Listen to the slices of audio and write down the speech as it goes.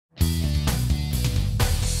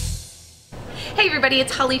Hey everybody,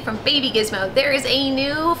 it's Hollie from Baby Gizmo. There is a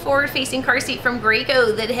new forward-facing car seat from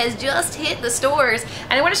Graco that has just hit the stores,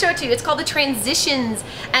 and I want to show it to you. It's called the Transitions.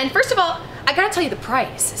 And first of all, I gotta tell you the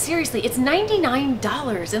price. Seriously, it's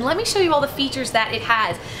 $99, and let me show you all the features that it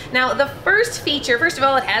has. Now, the first feature, first of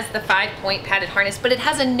all, it has the 5-point padded harness, but it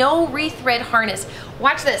has a no rethread harness.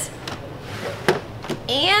 Watch this.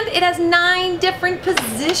 And it has 9 different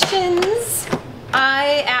positions.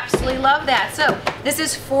 I absolutely love that. So this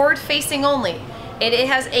is forward facing only. It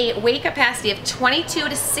has a weight capacity of 22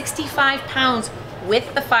 to 65 pounds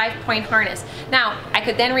with the 5-point harness. Now, I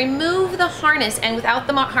could then remove the harness, and without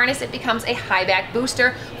the harness, it becomes a high back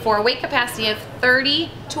booster for a weight capacity of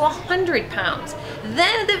 30 to 100 pounds.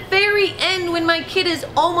 Then at the very end, when my kid is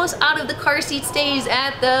almost out of the car seat stage,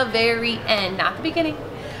 at the very end, not the beginning,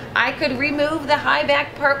 I could remove the high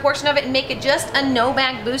back portion of it and make it just a no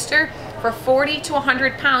back booster for 40 to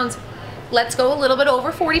 100 pounds. Let's go a little bit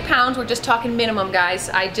over 40 pounds. We're just talking minimum, guys.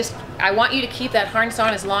 I want you to keep that harness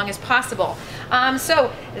on as long as possible.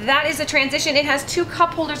 So that is a Transition. It has 2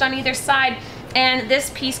 cup holders on either side, and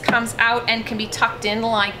this piece comes out and can be tucked in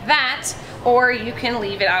like that, or you can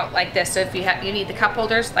leave it out like this. So if you need the cup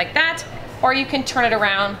holders like that, or you can turn it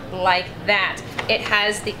around like that. It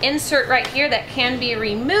has the insert right here that can be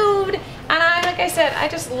removed, and like I said, I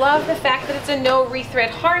just love the fact that it's a no rethread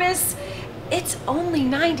harness. It's only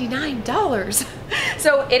 $99.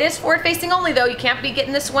 So it is forward facing only though. You can't be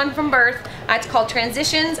getting this one from birth. It's called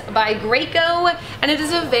Transitions by Graco, and it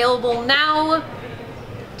is available now.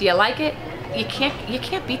 Do you like it? You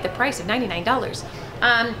can't beat the price of $99.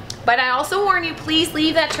 But I also warn you, please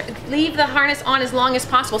leave the harness on as long as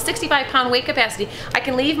possible. 65-pound weight capacity. I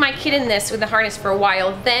can leave my kid in this with the harness for a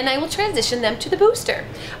while, then I will transition them to the booster.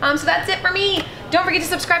 So that's it for me. Don't forget to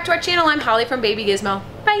subscribe to our channel. I'm Hollie from Baby Gizmo.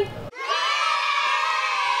 Bye.